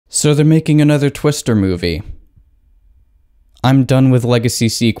So they're making another Twister movie. I'm done with legacy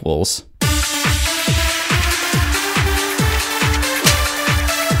sequels.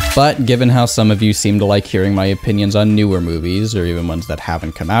 But given how some of you seem to like hearing my opinions on newer movies, or even ones that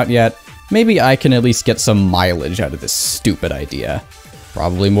haven't come out yet, maybe I can at least get some mileage out of this stupid idea.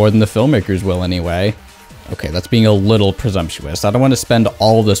 Probably more than the filmmakers will anyway. Okay, that's being a little presumptuous. I don't want to spend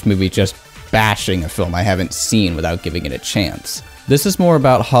all this movie just bashing a film I haven't seen without giving it a chance. This is more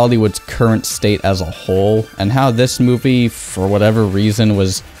about Hollywood's current state as a whole, and how this movie, for whatever reason,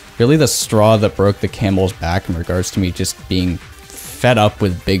 was really the straw that broke the camel's back in regards to me just being fed up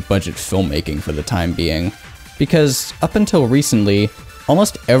with big budget filmmaking for the time being. Because up until recently,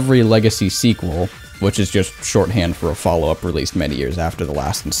 almost every legacy sequel, which is just shorthand for a follow-up released many years after the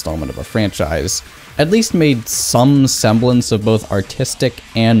last installment of a franchise, at least made some semblance of both artistic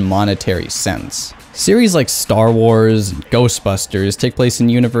and monetary sense. Series like Star Wars and Ghostbusters take place in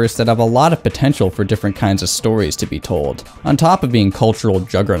universes that have a lot of potential for different kinds of stories to be told. On top of being cultural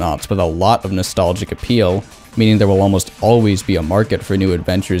juggernauts with a lot of nostalgic appeal, meaning there will almost always be a market for new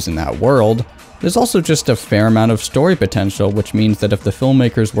adventures in that world, there's also just a fair amount of story potential, which means that if the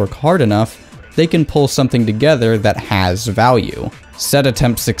filmmakers work hard enough, they can pull something together that has value. Said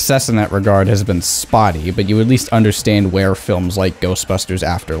attempt's success in that regard has been spotty, but you at least understand where films like Ghostbusters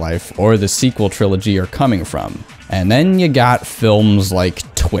Afterlife or the sequel trilogy are coming from. And then you got films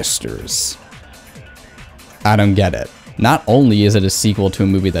like Twisters. I don't get it. Not only is it a sequel to a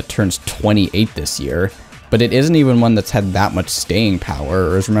movie that turns 28 this year, but it isn't even one that's had that much staying power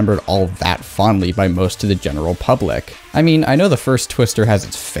or is remembered all that fondly by most of the general public. I mean, I know the first Twister has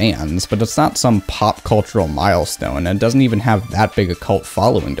its fans, but it's not some pop cultural milestone and doesn't even have that big a cult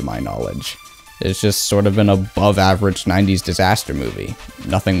following to my knowledge. It's just sort of an above average 90s disaster movie,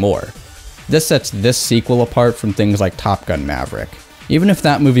 nothing more. This sets this sequel apart from things like Top Gun Maverick. Even if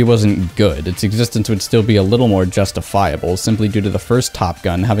that movie wasn't good, its existence would still be a little more justifiable simply due to the first Top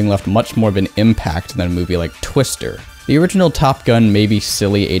Gun having left much more of an impact than a movie like Twister. The original Top Gun may be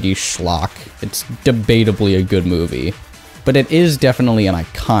silly 80s schlock, it's debatably a good movie, but it is definitely an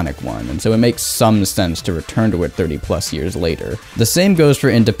iconic one, and so it makes some sense to return to it 30 plus years later. The same goes for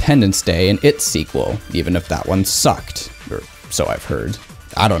Independence Day and its sequel, even if that one sucked, or so I've heard.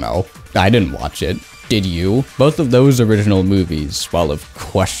 I don't know, I didn't watch it. Did you? Both of those original movies, while of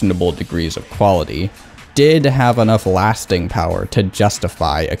questionable degrees of quality, did have enough lasting power to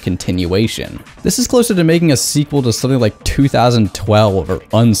justify a continuation. This is closer to making a sequel to something like 2012 or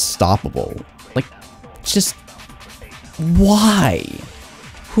Unstoppable. Like, just why?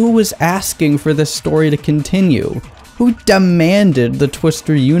 Who was asking for this story to continue? Who demanded the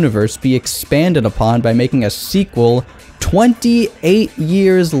Twister universe be expanded upon by making a sequel 28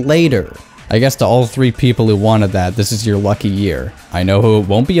 years later? I guess to all three people who wanted that, this is your lucky year. I know who it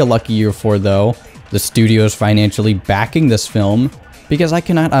won't be a lucky year for though. The studio's financially backing this film, because I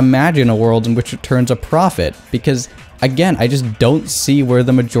cannot imagine a world in which it turns a profit, because again, I just don't see where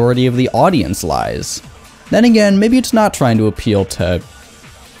the majority of the audience lies. Then again, maybe it's not trying to appeal to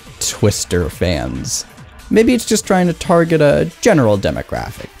Twister fans. Maybe it's just trying to target a general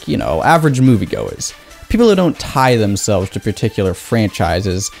demographic, you know, average moviegoers. People who don't tie themselves to particular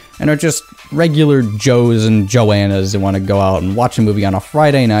franchises and are just regular Joes and Joannas who want to go out and watch a movie on a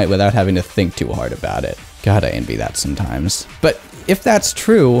Friday night without having to think too hard about it. God, I envy that sometimes. But if that's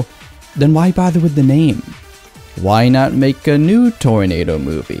true, then why bother with the name? Why not make a new Tornado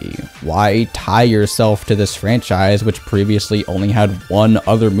movie? Why tie yourself to this franchise which previously only had one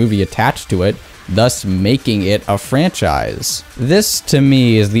other movie attached to it, thus making it a franchise? This, to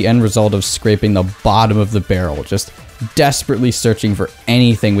me, is the end result of scraping the bottom of the barrel, just desperately searching for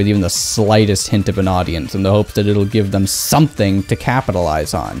anything with even the slightest hint of an audience in the hopes that it'll give them something to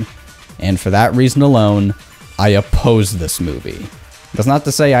capitalize on. And for that reason alone, I oppose this movie. That's not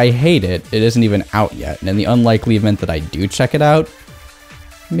to say I hate it, it isn't even out yet, and in the unlikely event that I do check it out,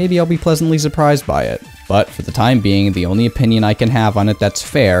 maybe I'll be pleasantly surprised by it. But for the time being, the only opinion I can have on it that's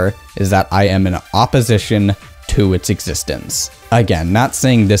fair is that I am in opposition to its existence. Again, not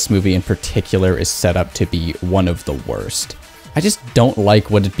saying this movie in particular is set up to be one of the worst. I just don't like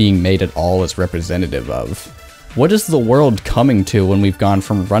what it being made at all is representative of. What is the world coming to when we've gone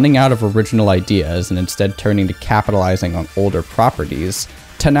from running out of original ideas and instead turning to capitalizing on older properties,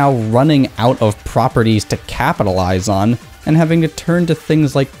 to now running out of properties to capitalize on and having to turn to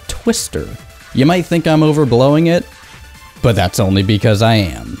things like Twister? You might think I'm overblowing it, but that's only because I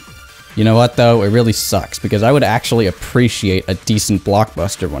am. You know what though, it really sucks because I would actually appreciate a decent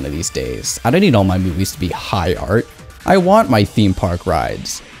blockbuster one of these days. I don't need all my movies to be high art. I want my theme park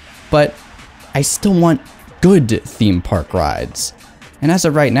rides, but I still want good theme park rides. And as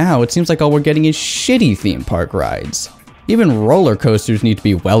of right now, it seems like all we're getting is shitty theme park rides. Even roller coasters need to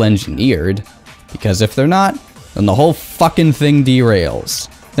be well engineered, because if they're not, then the whole fucking thing derails.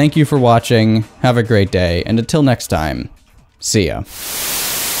 Thank you for watching, have a great day, and until next time, see ya.